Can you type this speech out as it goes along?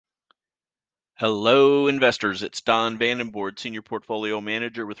Hello, investors. It's Don Vandenbord, Senior Portfolio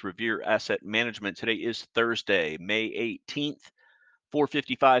Manager with Revere Asset Management. Today is Thursday, May 18th,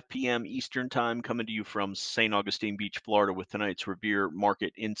 4:55 p.m. Eastern Time, coming to you from St. Augustine Beach, Florida, with tonight's Revere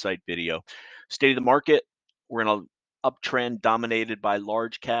Market Insight video. State of the market, we're in an uptrend dominated by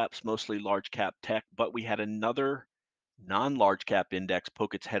large caps, mostly large cap tech, but we had another non-large cap index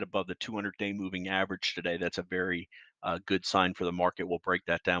poke its head above the 200-day moving average today. That's a very good sign for the market. We'll break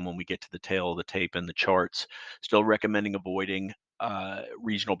that down when we get to the tail of the tape and the charts. Still recommending avoiding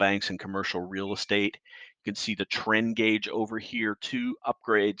regional banks and commercial real estate. You can see the trend gauge over here. Two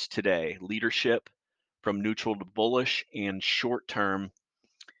upgrades today: leadership from neutral to bullish, and short term,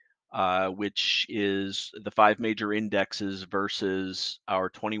 which is the five major indexes versus our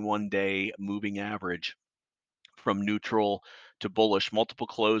 21-day moving average, from neutral to bullish. Multiple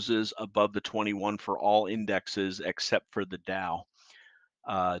closes above the 21 for all indexes except for the Dow.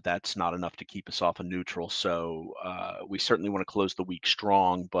 That's not enough to keep us off of neutral. So we certainly want to close the week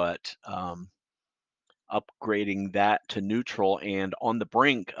strong, but upgrading that to neutral and on the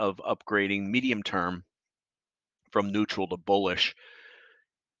brink of upgrading medium term from neutral to bullish.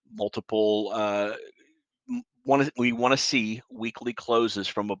 Multiple we want to see weekly closes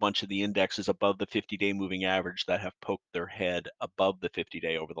from a bunch of the indexes above the 50-day moving average that have poked their head above the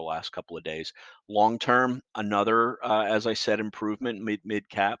 50-day over the last couple of days. Long term, another, as I said, improvement. Mid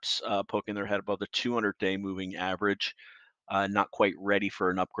caps poking their head above the 200-day moving average. Not quite ready for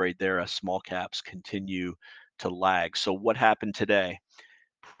an upgrade there as small caps continue to lag. So what happened today?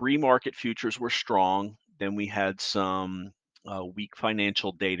 Pre-market futures were strong. Then we had some weak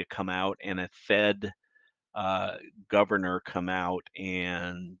financial data come out, and a Fed uh, governor come out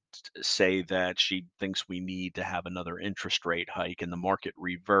and say that she thinks we need to have another interest rate hike, and the market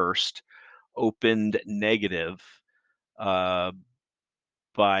reversed, opened negative uh,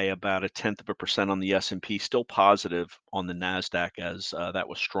 by about 0.1% on the S&P, still positive on the NASDAQ, as that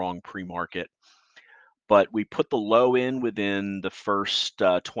was strong pre-market. But we put the low in within the first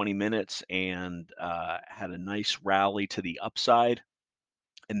 20 minutes and had a nice rally to the upside,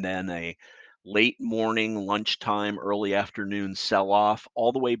 and then a late morning, lunchtime, early afternoon sell-off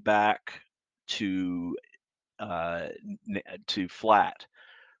all the way back to to flat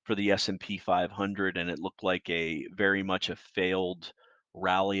for the S&P 500, and it looked like a very much a failed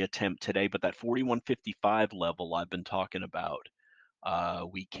rally attempt today. But that 4155 level I've been talking about,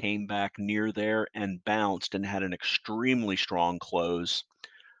 we came back near there and bounced and had an extremely strong close,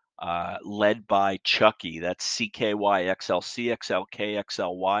 led by Chucky. That's CKY, XLC, XLK,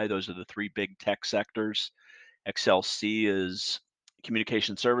 XLY. Those are the three big tech sectors. XLC is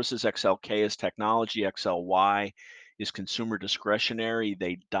communication services, XLK is technology, XLY is consumer discretionary.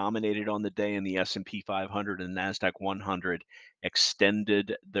 They dominated on the day in the S&P 500 and NASDAQ-100,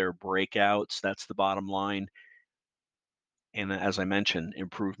 extended their breakouts. That's the bottom line. And as I mentioned,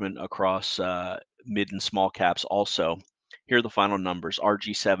 improvement across mid and small caps also. Here are the final numbers.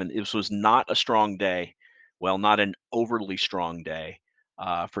 RG7, this was not a strong day. Well, not an overly strong day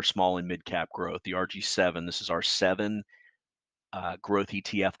for small and mid cap growth. The RG7, this is our 7 growth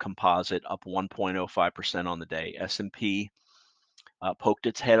ETF composite, up 1.05% on the day. S&P poked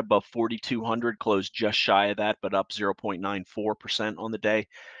its head above 4,200, closed just shy of that, but up 0.94% on the day.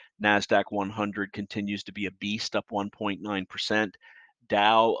 NASDAQ 100 continues to be a beast, up 1.9%.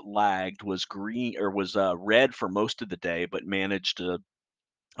 Dow lagged, was green or was red for most of the day, but managed a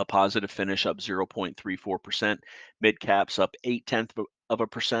positive finish, up 0.34%. Mid caps up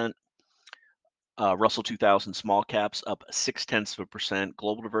 0.8%. Russell 2000 small caps up 0.6%.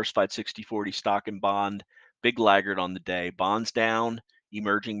 Global diversified 60/40 stock and bond, big laggard on the day. Bonds down,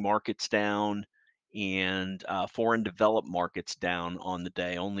 emerging markets down, and foreign developed markets down on the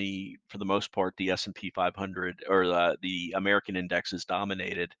day. Only for the most part, the S&P 500 or the American index is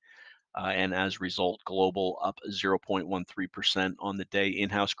dominated. And as a result, global up 0.13% on the day.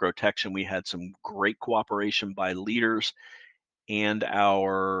 In-house GROTECTION, we had some great cooperation by leaders, and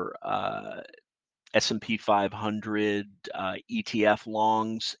our S&P 500 ETF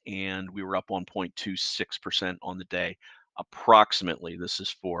longs, and we were up 1.26% on the day, approximately. This is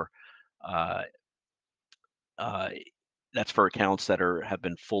for uh, uh, that's for accounts that have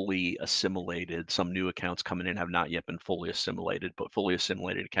been fully assimilated. Some new accounts coming in have not yet been fully assimilated, but fully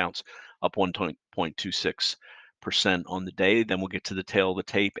assimilated accounts up 1.26% on the day. Then we'll get to the tail of the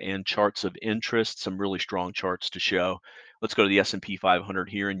tape and charts of interest, some really strong charts to show. Let's go to the S&P 500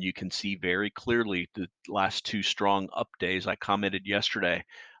 here, and you can see very clearly the last two strong up days. I commented yesterday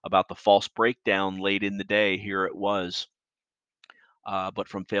about the false breakdown late in the day. Here it was. But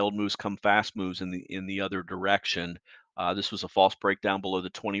from failed moves come fast moves in the other direction. This was a false breakdown below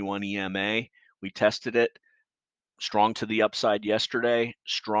the 21 EMA. We tested it strong to the upside yesterday,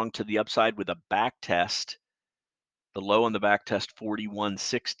 strong to the upside with a back test. The low on the back test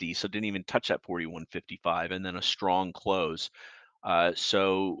 41.60, so didn't even touch that 41.55, and then a strong close.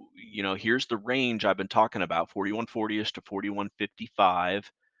 So, here's the range I've been talking about, 41.40ish to 41.55.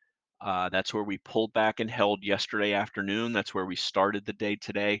 That's where we pulled back and held yesterday afternoon. That's where we started the day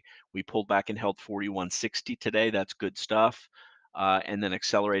today. We pulled back and held 41.60 today. That's good stuff. And then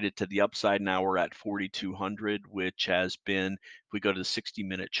accelerated to the upside. Now we're at 4,200, which has been, if we go to the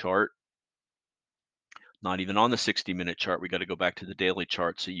 60-minute chart, not even on the 60-minute chart. We got to go back to the daily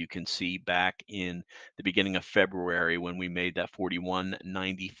chart so you can see back in the beginning of February when we made that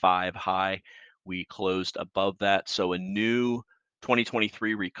 41.95 high. We closed above that. So a new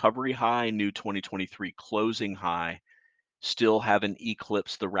 2023 recovery high, new 2023 closing high. Still haven't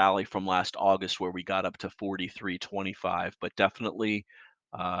eclipsed the rally from last August where we got up to 43.25, but definitely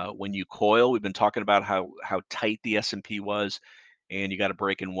when you coil, we've been talking about how tight the S&P was, and you got to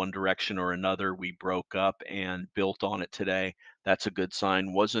break in one direction or another. We broke up and built on it today. That's a good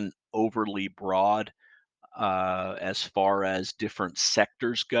sign. Wasn't overly broad as far as different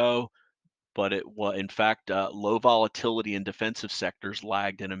sectors go, but it was, in fact, low volatility in defensive sectors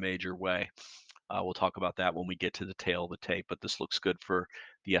lagged in a major way. We'll talk about that when we get to the tail of the tape, but this looks good for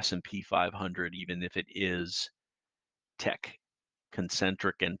the S&P 500, even if it is tech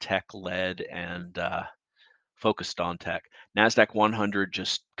concentric and tech led and focused on tech. NASDAQ-100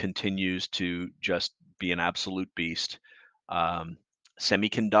 just continues to just be an absolute beast. Um,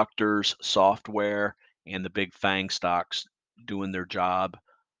 Semiconductors, software, and the big FANG stocks doing their job.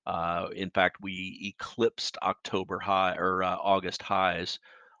 In fact, we eclipsed October high or August highs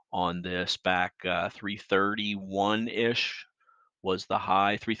on this back 331-ish was the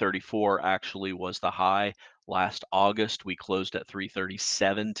high. 334 actually was the high last August. We closed at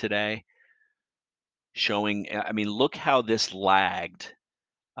 337 today, showing, I mean, look how this lagged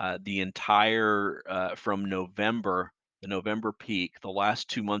the entire from November, the November peak, the last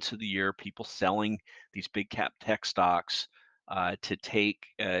 2 months of the year, people selling these big cap tech stocks to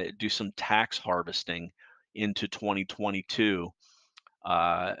do some tax harvesting into 2022.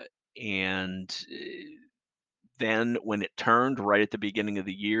 Uh, and then when it turned right at the beginning of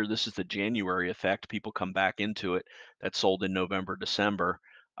the year, this is the January effect, people come back into it that sold in November, December.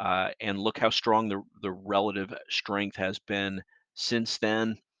 And look how strong the relative strength has been since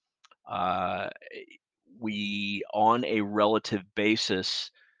then. Uh, we, on a relative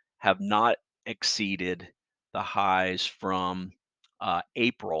basis, have not exceeded the highs from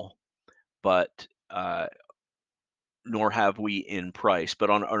April, but nor have we in price. But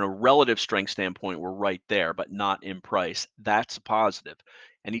on a relative strength standpoint, we're right there, but not in price. That's a positive.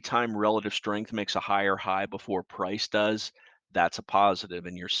 Anytime relative strength makes a higher high before price does, that's a positive.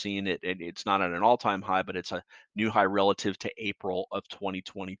 And you're seeing it, and it's not at an all-time high, but it's a new high relative to April of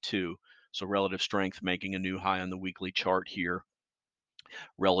 2022. So relative strength making a new high on the weekly chart here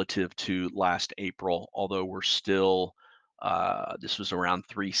relative to last April, although we're still, this was around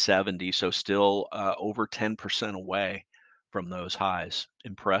 370, so still over 10% away from those highs.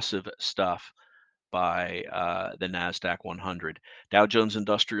 Impressive stuff by the NASDAQ 100. Dow Jones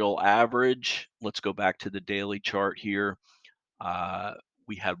Industrial Average, let's go back to the daily chart here.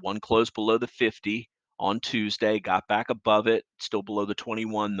 We had one close below the 50 on Tuesday, got back above it, still below the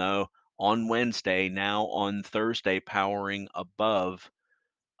 21 though on Wednesday. Now on Thursday, powering above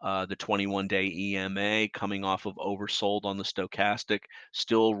the 21-day EMA, coming off of oversold on the stochastic,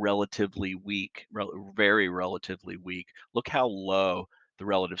 still relatively weak, very relatively weak. Look how low the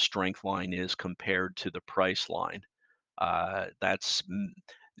relative strength line is compared to the price line.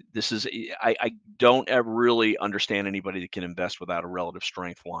 This is, I don't ever really understand anybody that can invest without a relative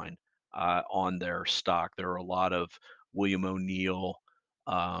strength line on their stock. There are a lot of William O'Neill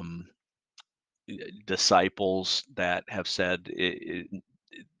um, disciples that have said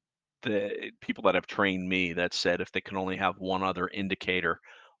the people that have trained me that said if they can only have one other indicator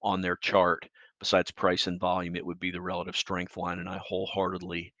on their chart besides price and volume, it would be the relative strength line, and I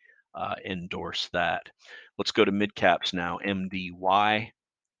wholeheartedly endorse that. Let's go to mid caps now. MDY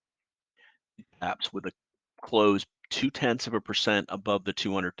caps with a close 0.2% above the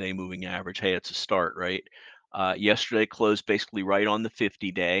 200-day moving average. Hey, it's a start, right? Yesterday closed basically right on the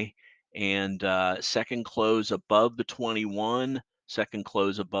 50-day, and second close above the 21, second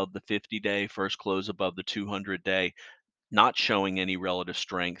close above the 50-day, first close above the 200-day, not showing any relative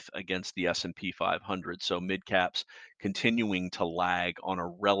strength against the S&P 500. So mid caps continuing to lag on a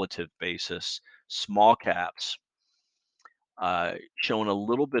relative basis. Small caps showing a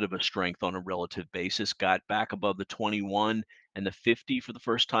little bit of a strength on a relative basis, got back above the 21 and the 50 for the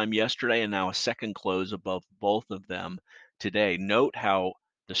first time yesterday, and now a second close above both of them today. Note how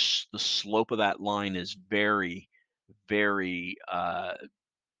the slope of that line is very, very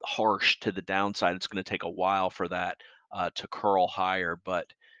harsh to the downside. It's going to take a while for that to curl higher, but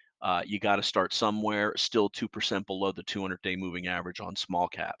you got to start somewhere. Still 2% below the 200-day moving average on small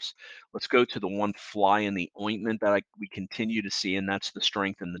caps. Let's go to the one fly in the ointment that we continue to see, and that's the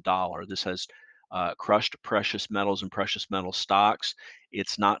strength in the dollar. This has crushed precious metals and precious metal stocks.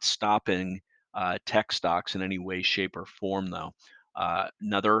 It's not stopping tech stocks in any way, shape, or form, though.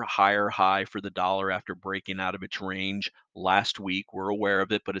 Another higher high for the dollar after breaking out of its range last week. We're aware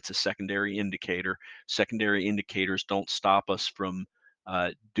of it, but it's a secondary indicator. Secondary indicators don't stop us from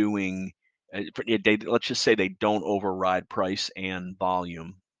doing. Let's just say they don't override price and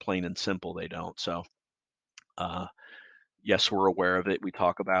volume. Plain and simple, they don't. So. Yes, we're aware of it. We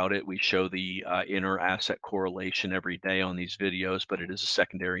talk about it. We show the inner asset correlation every day on these videos, but it is a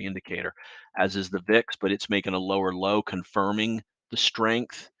secondary indicator, as is the VIX, but it's making a lower low, confirming the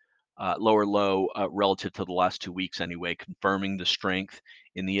strength, lower low relative to the last 2 weeks anyway, confirming the strength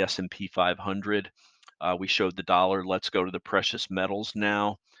in the S&P 500. We showed the dollar. Let's go to the precious metals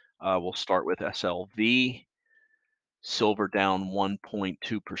now. We'll start with SLV. Silver down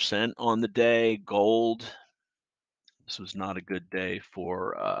 1.2% on the day. Gold. This was not a good day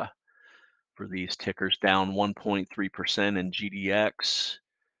for these tickers, down 1.3%, and GDX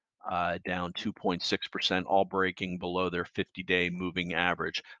down 2.6%, all breaking below their 50-day moving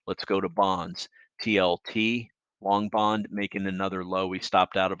average. Let's go to bonds. TLT, long bond, making another low. We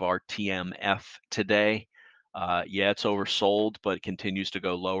stopped out of our TMF today. Yeah, it's oversold, but it continues to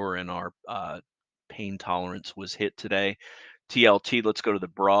go lower, and our pain tolerance was hit today. TLT, let's go to the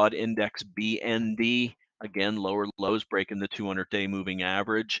broad index BND. Again, lower lows breaking the 200-day moving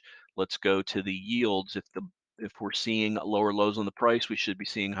average. Let's go to the yields. If we're seeing lower lows on the price, we should be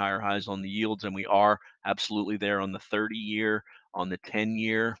seeing higher highs on the yields, and we are absolutely there on the 30-year, on the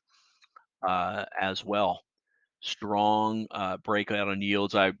 10-year as well. Strong breakout on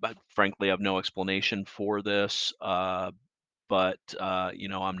yields. I frankly have no explanation for this, but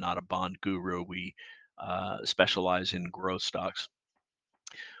I'm not a bond guru. We specialize in growth stocks.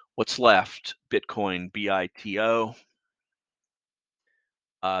 What's left? Bitcoin, BITO.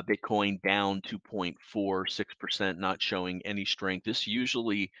 Bitcoin down 2.46%, not showing any strength. This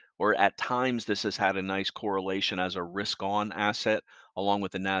usually, or at times, this has had a nice correlation as a risk-on asset along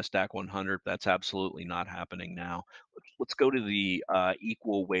with the NASDAQ-100. That's absolutely not happening now. Let's go to the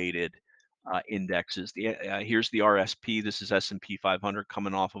equal weighted indexes. Here's the RSP. This is S&P 500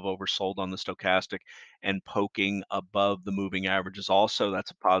 coming off of oversold on the stochastic and poking above the moving averages. Also, that's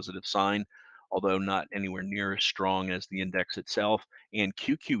a positive sign, although not anywhere near as strong as the index itself. And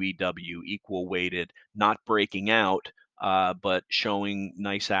QQEW, equal weighted, not breaking out, but showing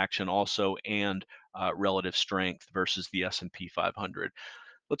nice action also, and relative strength versus the S&P 500.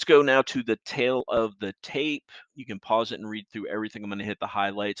 Let's go now to the tail of the tape. You can pause it and read through everything. I'm going to hit the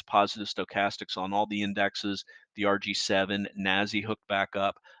highlights. Positive stochastics on all the indexes. The RG7, NASI hooked back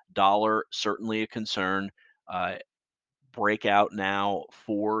up. Dollar, certainly a concern. Breakout now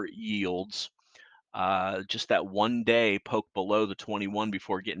for yields. Just that one day poke below the 21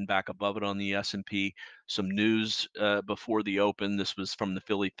 before getting back above it on the S&P. Some news before the open. This was from the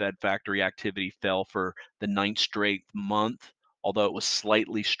Philly Fed factory. Activity fell for the 9th straight month, although it was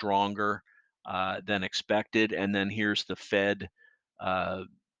slightly stronger than expected. And then here's the Fed.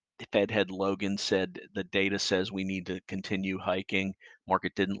 Fed head Logan said the data says we need to continue hiking.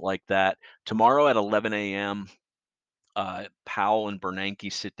 Market didn't like that. Tomorrow at 11 a.m., Powell and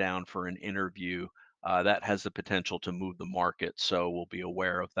Bernanke sit down for an interview. That has the potential to move the market, so we'll be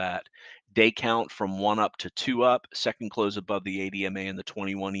aware of that. Day count from 1 up to 2 up. Second close above the 80 EMA and the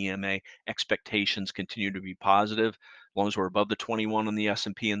 21 EMA. Expectations continue to be positive. As long as we're above the 21 on the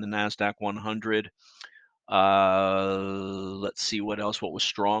S&P and the NASDAQ-100. Let's see what else. What was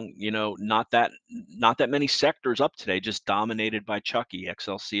strong? Not that many sectors up today. Just dominated by Chucky,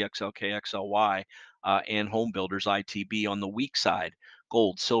 XLC, XLK, XLY, and home builders, ITB. On the weak side,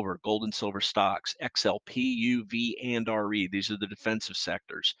 gold, and silver stocks, XLP, UV, and RE. These are the defensive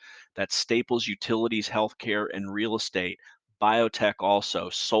sectors. That's staples, utilities, healthcare, and real estate. Biotech also.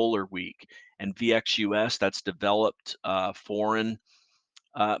 Solar weak, and VXUS. That's developed foreign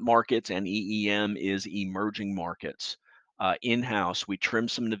markets, and EEM is emerging markets. In-house, we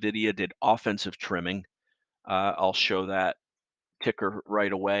trimmed some NVIDIA, did offensive trimming. I'll show that ticker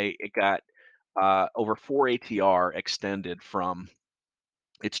right away. It got over 4 ATR extended from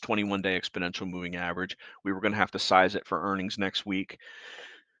its 21-day exponential moving average. We were going to have to size it for earnings next week.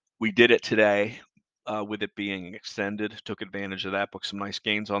 We did it today. with it being extended. Took advantage of that, booked some nice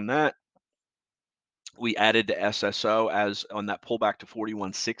gains on that. We added to SSO as on that pullback to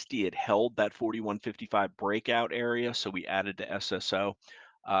 4160. It held that 4155 breakout area, so we added to SSO,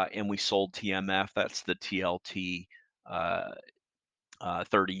 and we sold TMF. That's the TLT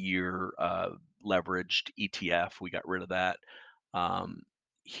 30-year leveraged ETF. We got rid of that. Um,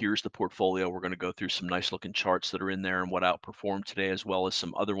 Here's the portfolio. We're going to go through some nice looking charts that are in there and what outperformed today, as well as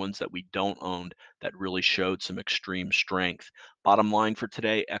some other ones that we don't own that really showed some extreme strength. Bottom line for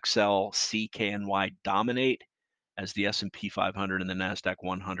today, XL, CKNY dominate as the S&P 500 and the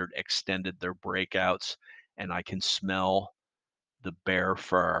NASDAQ-100 extended their breakouts, and I can smell the bear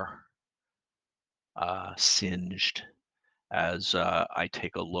fur singed as I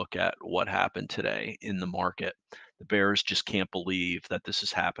take a look at what happened today in the market. The bears just can't believe that this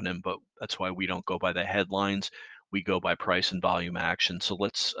is happening, but that's why we don't go by the headlines. We go by price and volume action. So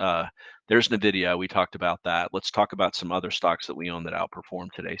there's NVIDIA. We talked about that. Let's talk about some other stocks that we own that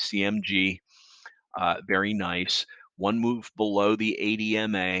outperformed today. CMG, very nice. One move below the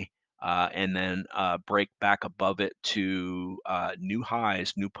ADMA, and then break back above it to new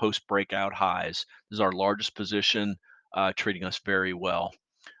highs, new post breakout highs. This is our largest position, treating us very well.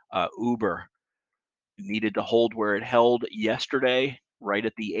 Uber needed to hold where it held yesterday, right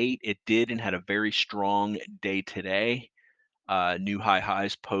at the 8. It did and had a very strong day today. New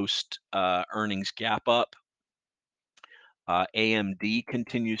highs post earnings gap up. AMD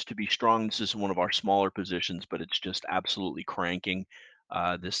continues to be strong. This is one of our smaller positions, but it's just absolutely cranking.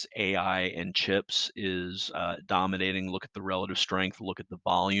 This AI and chips is dominating. Look at the relative strength. Look at the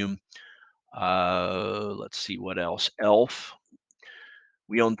volume. Let's see what else. ELF,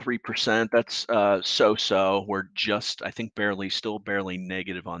 we own 3%. That's so-so. We're just, I think, still barely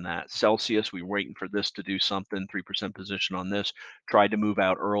negative on that. Celsius, we're waiting for this to do something. 3% position on this. Tried to move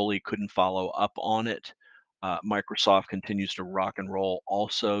out early, couldn't follow up on it. Microsoft continues to rock and roll.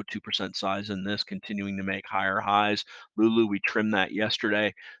 Also, 2% size in this, continuing to make higher highs. Lulu, we trimmed that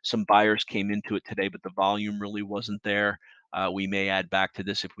yesterday. Some buyers came into it today, but the volume really wasn't there. We may add back to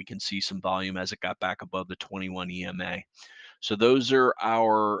this if we can see some volume as it got back above the 21 EMA. So those are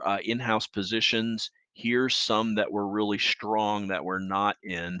our in-house positions. Here's some that were really strong that we're not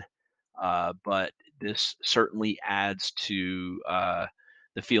in, but this certainly adds to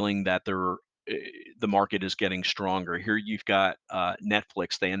the feeling that the market is getting stronger. Here you've got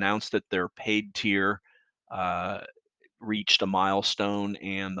Netflix. They announced that their paid tier uh, reached a milestone,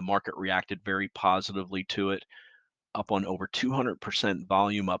 and the market reacted very positively to it, up on over 200%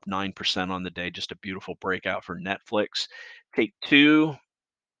 volume, up 9% on the day. Just a beautiful breakout for Netflix. Take two,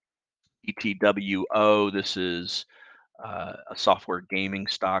 ETWO. This is a software gaming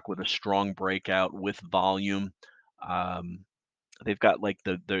stock with a strong breakout with volume. Um, they've got like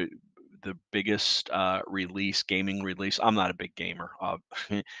the biggest gaming release. I'm not a big gamer.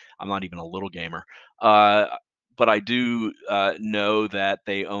 I'm not even a little gamer. Uh, but I do know that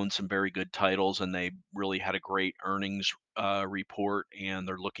they own some very good titles, and they really had a great earnings report, and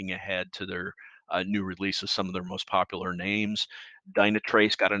they're looking ahead to their new release of some of their most popular names.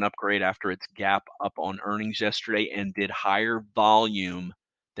 Dynatrace got an upgrade after its gap up on earnings yesterday and did higher volume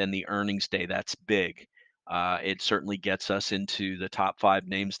than the earnings day. That's big. It certainly gets us into the top 5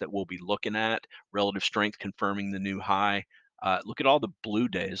 names that we'll be looking at. Relative strength confirming the new high. Look at all the blue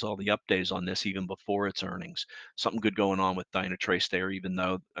days, all the up days on this, even before its earnings. Something good going on with Dynatrace there, even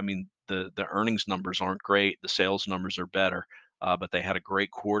though, I mean, the earnings numbers aren't great. The sales numbers are better, but they had a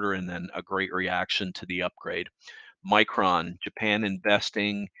great quarter and then a great reaction to the upgrade. Micron, Japan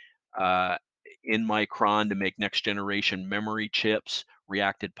investing uh, in Micron to make next generation memory chips,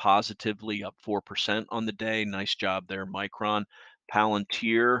 reacted positively, up 4% on the day. Nice job there, Micron.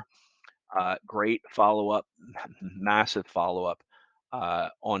 Palantir, great follow up, massive follow up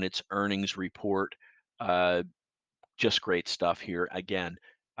on its earnings report. Uh, just great stuff here. Again,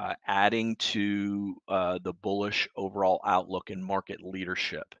 adding to the bullish overall outlook and market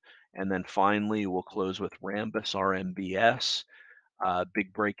leadership. And then finally, we'll close with Rambus RMBS.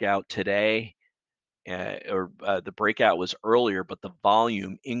 Big breakout today. The breakout was earlier, but the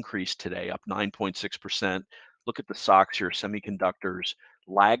volume increased today, up 9.6%. Look at the stocks here. Semiconductors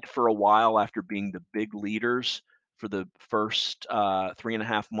lagged for a while after being the big leaders for the first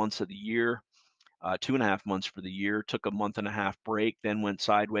 3.5 months of the year. 2.5 months for the year, took a month and a half break, then went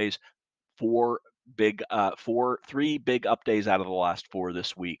sideways. Three big up days out of the last 4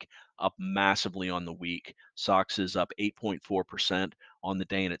 this week, up massively on the week. SOX is up 8.4% on the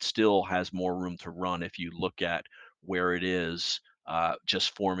day, and it still has more room to run if you look at where it is,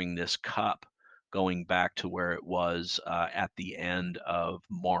 just forming this cup, going back to where it was at the end of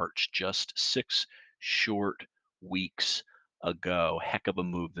March, just short weeks ago. Heck of a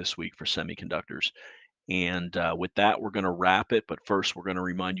move this week for semiconductors. And with that, we're going to wrap it. But first, we're going to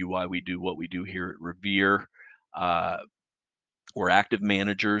remind you why we do what we do here at Revere. Uh, we're active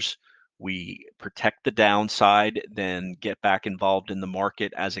managers. We protect the downside, then get back involved in the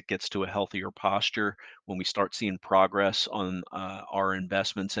market as it gets to a healthier posture. When we start seeing progress on our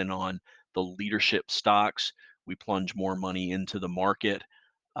investments and on the leadership stocks, we plunge more money into the market.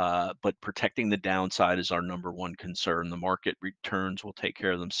 But protecting the downside is our number one concern. The market returns will take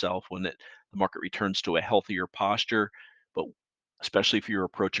care of themselves when the market returns to a healthier posture. But especially if you're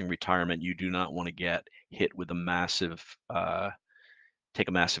approaching retirement, you do not want to get hit with a massive take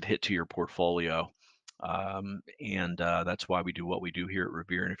a massive hit to your portfolio. And that's why we do what we do here at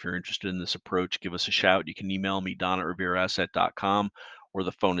Revere. And if you're interested in this approach, give us a shout. You can email me, don@revereasset.com, or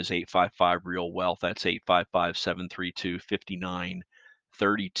the phone is 855 Real Wealth. That's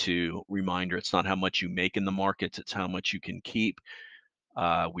 855-732-5932. Reminder, it's not how much you make in the markets, it's how much you can keep.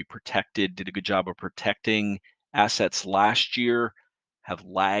 We did a good job of protecting assets last year, have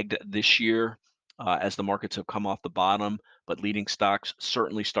lagged this year as the markets have come off the bottom, but leading stocks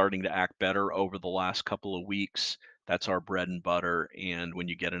certainly starting to act better over the last couple of weeks. That's our bread and butter. And when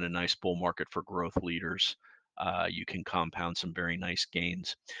you get in a nice bull market for growth leaders, you can compound some very nice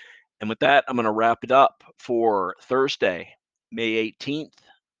gains. And with that, I'm going to wrap it up for Thursday, May 18th.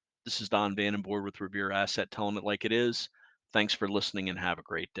 This is Don Vandenbord with Revere Asset, telling it like it is. Thanks for listening and have a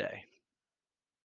great day.